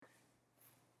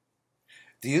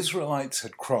The Israelites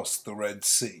had crossed the Red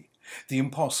Sea. The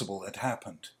impossible had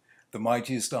happened. The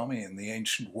mightiest army in the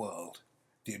ancient world,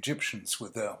 the Egyptians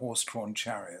with their horse-drawn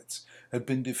chariots, had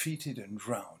been defeated and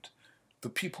drowned. The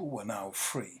people were now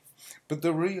free. But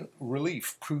the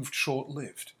relief proved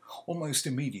short-lived. Almost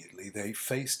immediately they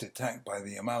faced attack by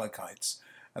the Amalekites,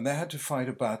 and they had to fight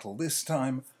a battle, this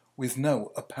time with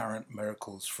no apparent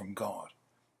miracles from God.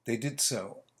 They did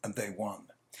so, and they won.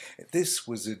 This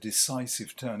was a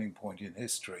decisive turning point in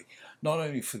history, not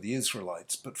only for the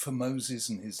Israelites, but for Moses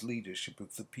and his leadership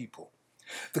of the people.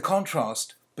 The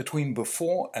contrast between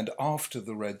before and after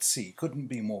the Red Sea couldn't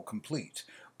be more complete.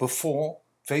 Before,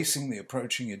 facing the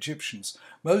approaching Egyptians,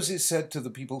 Moses said to the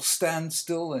people, "Stand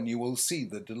still and you will see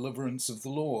the deliverance of the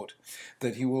Lord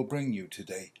that he will bring you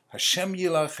today. Hashem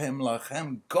yilachem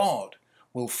lachem, God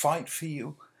will fight for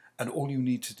you, and all you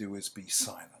need to do is be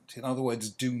silent." In other words,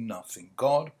 do nothing.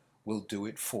 God will do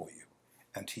it for you.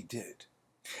 And he did.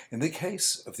 In the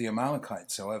case of the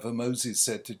Amalekites, however, Moses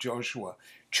said to Joshua,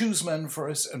 "Choose men for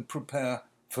us and prepare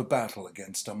for battle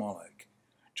against Amalek."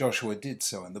 Joshua did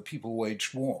so, and the people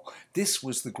waged war. This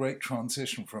was the great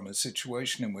transition from a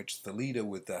situation in which the leader,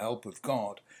 with the help of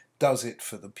God, does it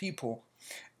for the people,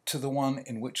 to the one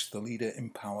in which the leader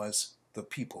empowers the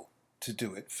people to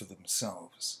do it for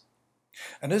themselves.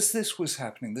 And as this was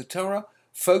happening, the Torah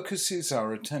focuses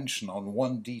our attention on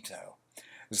one detail.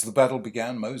 As the battle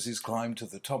began, Moses climbed to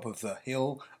the top of the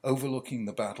hill overlooking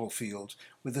the battlefield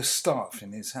with a staff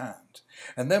in his hand.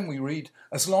 And then we read,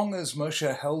 "As long as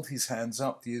Moshe held his hands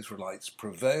up, the Israelites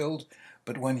prevailed,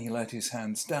 but when he let his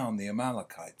hands down, the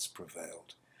Amalekites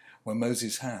prevailed. When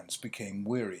Moses' hands became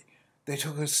weary, they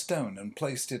took a stone and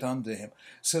placed it under him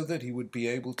so that he would be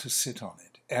able to sit on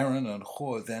it. Aaron and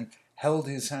Hur then held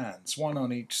his hands, one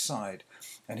on each side,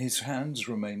 and his hands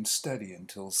remained steady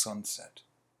until sunset."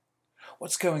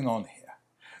 What's going on here?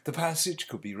 The passage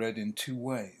could be read in two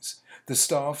ways. The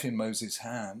staff in Moses'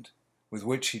 hand, with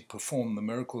which he'd performed the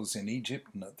miracles in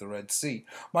Egypt and at the Red Sea,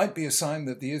 might be a sign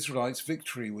that the Israelites'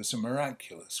 victory was a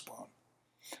miraculous one.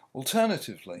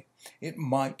 Alternatively, it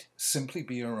might simply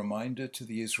be a reminder to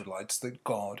the Israelites that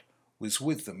God was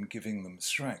with them, giving them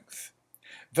strength.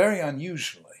 Very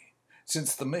unusually,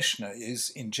 since the Mishnah is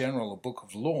in general a book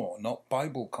of law, not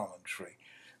Bible commentary,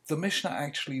 the Mishnah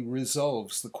actually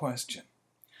resolves the question.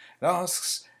 It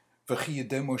asks, "V'chi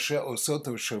yedei Moshe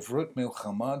osoto shavrut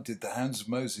milchama," did the hands of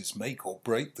Moses make or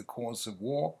break the course of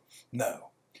war?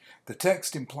 No. The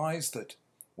text implies that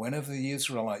whenever the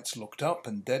Israelites looked up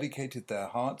and dedicated their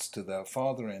hearts to their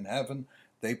Father in heaven,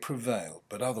 they prevailed,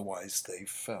 but otherwise they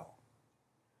fell.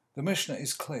 The Mishnah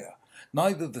is clear.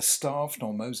 Neither the staff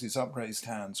nor Moses' upraised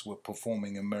hands were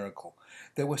performing a miracle.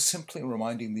 They were simply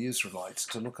reminding the Israelites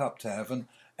to look up to heaven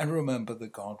and remember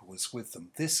that God was with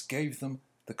them. This gave them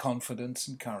the confidence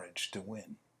and courage to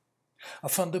win. A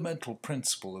fundamental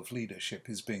principle of leadership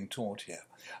is being taught here.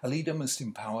 A leader must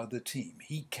empower the team.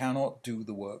 He cannot do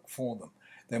the work for them.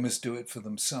 They must do it for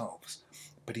themselves.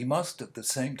 But he must at the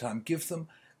same time give them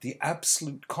the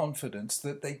absolute confidence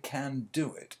that they can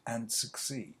do it and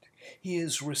succeed. He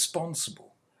is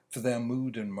responsible for their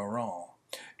mood and morale.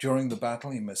 During the battle,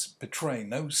 he must betray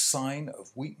no sign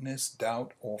of weakness,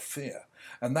 doubt, or fear.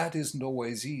 And that isn't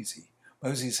always easy.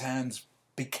 Moses' hands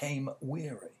became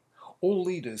weary. All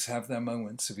leaders have their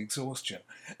moments of exhaustion.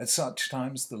 At such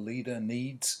times, the leader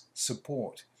needs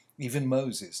support. Even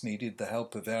Moses needed the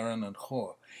help of Aaron and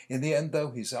Hur. In the end,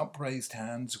 though, his upraised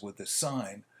hands were the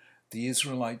sign the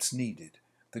Israelites needed,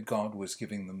 that God was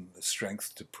giving them the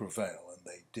strength to prevail, and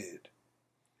they did.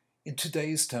 In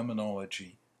today's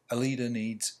terminology, a leader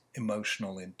needs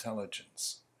emotional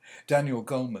intelligence. Daniel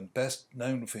Goleman, best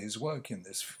known for his work in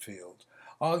this field,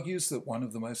 argues that one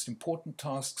of the most important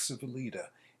tasks of a leader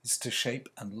is to shape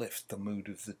and lift the mood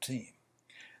of the team.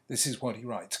 This is what he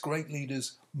writes: "Great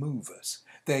leaders move us.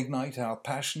 They ignite our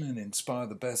passion and inspire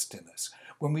the best in us.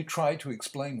 When we try to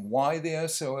explain why they are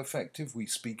so effective, we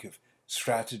speak of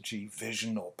strategy,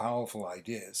 vision, or powerful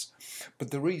ideas.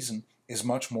 But the reason is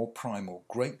much more primal.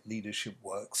 Great leadership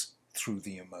works through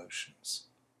the emotions."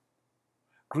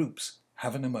 Groups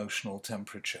have an emotional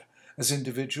temperature. As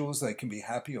individuals, they can be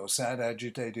happy or sad,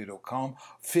 agitated or calm,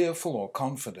 fearful or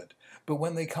confident. But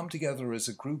when they come together as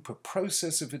a group, a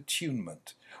process of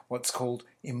attunement, what's called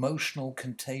emotional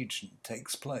contagion,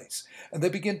 takes place, and they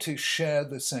begin to share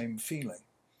the same feeling.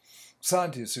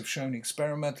 Scientists have shown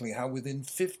experimentally how within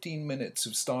 15 minutes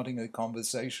of starting a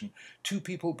conversation, two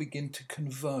people begin to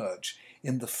converge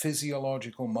in the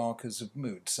physiological markers of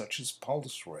mood, such as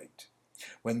pulse rate.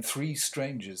 When three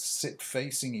strangers sit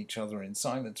facing each other in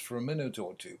silence for a minute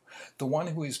or two, the one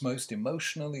who is most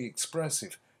emotionally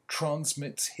expressive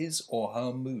transmits his or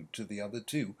her mood to the other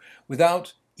two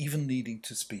without even needing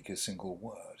to speak a single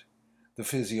word. The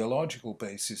physiological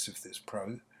basis of this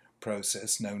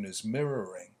process, known as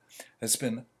mirroring, has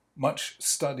been much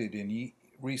studied in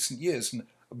recent years and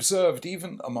observed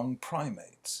even among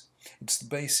primates. It's the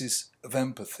basis of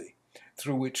empathy,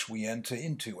 through which we enter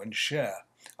into and share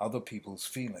other people's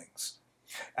feelings.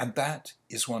 And that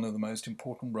is one of the most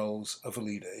important roles of a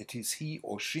leader. It is he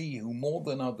or she who, more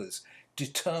than others,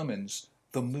 determines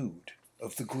the mood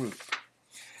of the group.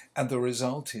 And the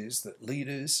result is that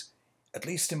leaders, at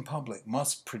least in public,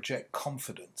 must project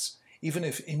confidence, even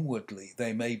if inwardly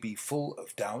they may be full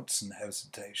of doubts and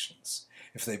hesitations.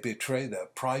 If they betray their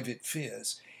private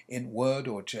fears in word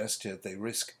or gesture, they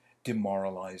risk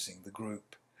demoralizing the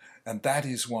group. And that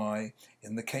is why,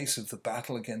 in the case of the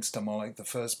battle against Amalek, the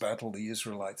first battle the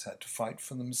Israelites had to fight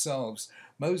for themselves,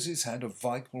 Moses had a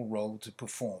vital role to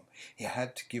perform. He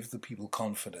had to give the people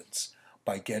confidence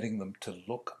by getting them to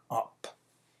look up.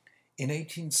 In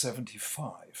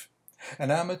 1875, an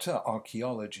amateur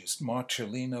archaeologist,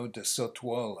 Marcelino de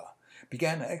Sotuola,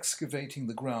 began excavating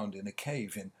the ground in a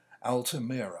cave in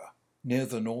Altamira, near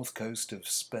the north coast of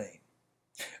Spain.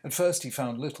 At first he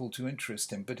found little to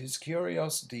interest him, but his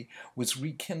curiosity was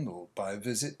rekindled by a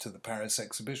visit to the Paris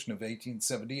exhibition of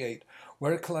 1878,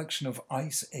 where a collection of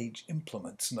Ice Age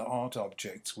implements and art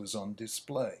objects was on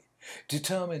display.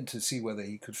 Determined to see whether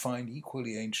he could find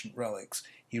equally ancient relics,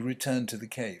 he returned to the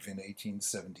cave in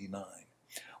 1879.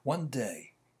 One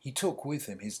day, he took with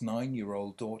him his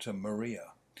 9-year-old daughter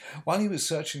Maria. While he was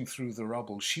searching through the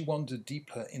rubble, she wandered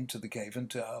deeper into the cave and,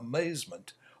 to her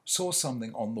amazement, saw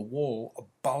something on the wall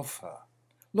above her.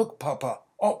 "Look, Papa,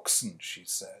 oxen," she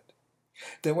said.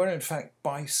 They were in fact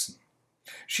bison.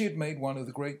 She had made one of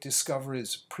the great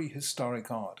discoveries of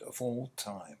prehistoric art of all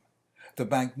time. The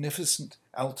magnificent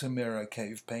Altamira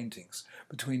cave paintings,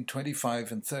 between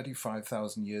 25 and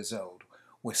 35,000 years old,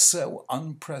 were so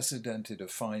unprecedented a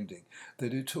finding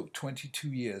that it took 22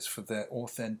 years for their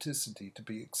authenticity to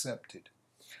be accepted.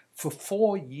 For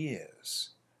 4 years,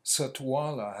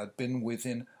 Sotuola had been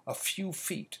within a few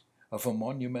feet of a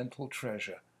monumental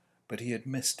treasure, but he had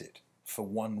missed it for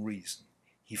one reason.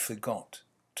 He forgot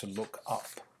to look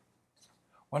up.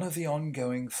 One of the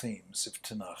ongoing themes of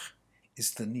Tanakh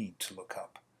is the need to look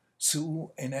up. Su'u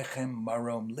enechem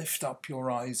marom, lift up your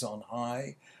eyes on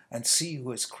high and see who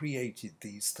has created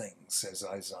these things, says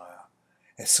Isaiah.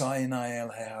 Esainai el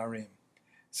heharim,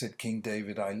 said King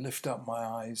David, I lift up my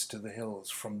eyes to the hills,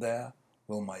 from there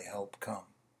will my help come.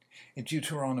 In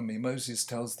Deuteronomy, Moses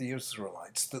tells the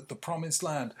Israelites that the promised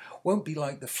land won't be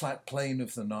like the flat plain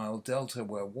of the Nile Delta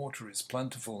where water is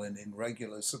plentiful and in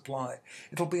regular supply.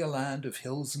 It'll be a land of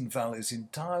hills and valleys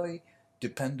entirely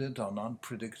dependent on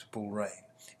unpredictable rain.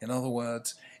 In other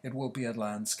words, it will be a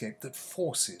landscape that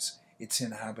forces its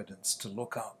inhabitants to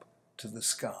look up to the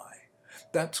sky.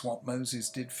 That's what Moses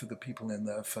did for the people in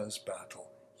their first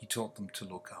battle. He taught them to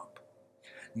look up.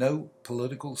 No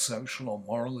political, social, or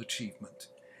moral achievement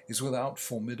is without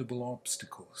formidable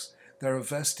obstacles. There are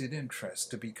vested interests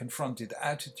to be confronted,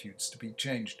 attitudes to be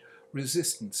changed,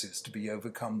 resistances to be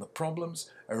overcome. The problems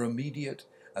are immediate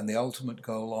and the ultimate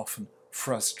goal often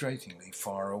frustratingly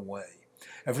far away.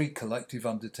 Every collective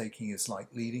undertaking is like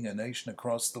leading a nation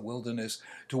across the wilderness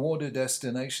toward a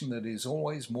destination that is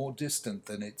always more distant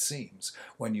than it seems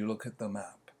when you look at the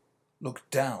map. Look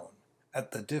down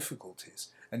at the difficulties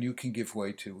and you can give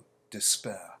way to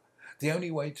despair. The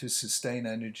only way to sustain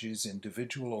energies,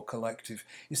 individual or collective,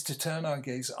 is to turn our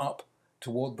gaze up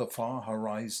toward the far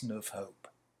horizon of hope.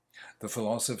 The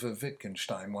philosopher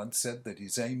Wittgenstein once said that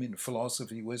his aim in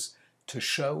philosophy was to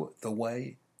show the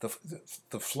way, the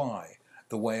fly,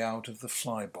 the way out of the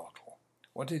fly bottle.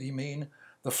 What did he mean?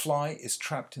 The fly is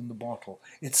trapped in the bottle.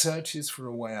 It searches for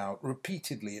a way out.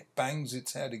 Repeatedly, it bangs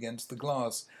its head against the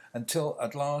glass until,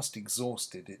 at last,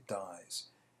 exhausted, it dies.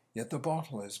 Yet the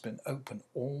bottle has been open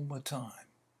all the time.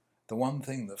 The one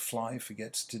thing the fly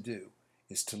forgets to do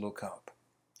is to look up.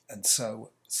 And so,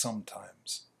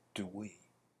 sometimes, do we.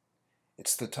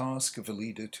 It's the task of a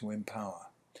leader to empower,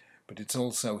 but it's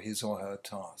also his or her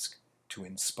task to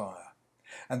inspire.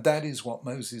 And that is what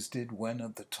Moses did when,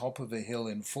 at the top of a hill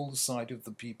in full sight of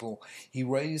the people, he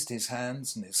raised his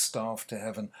hands and his staff to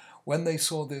heaven. When they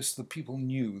saw this, the people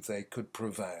knew they could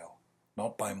prevail,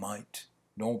 not by might,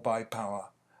 nor by power,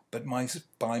 but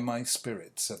by my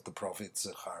spirit, said the prophet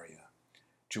Zechariah.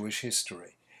 Jewish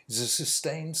history is a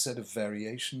sustained set of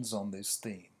variations on this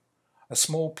theme. A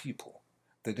small people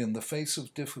that in the face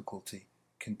of difficulty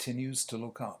continues to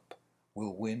look up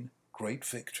will win great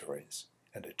victories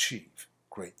and achieve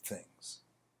great things.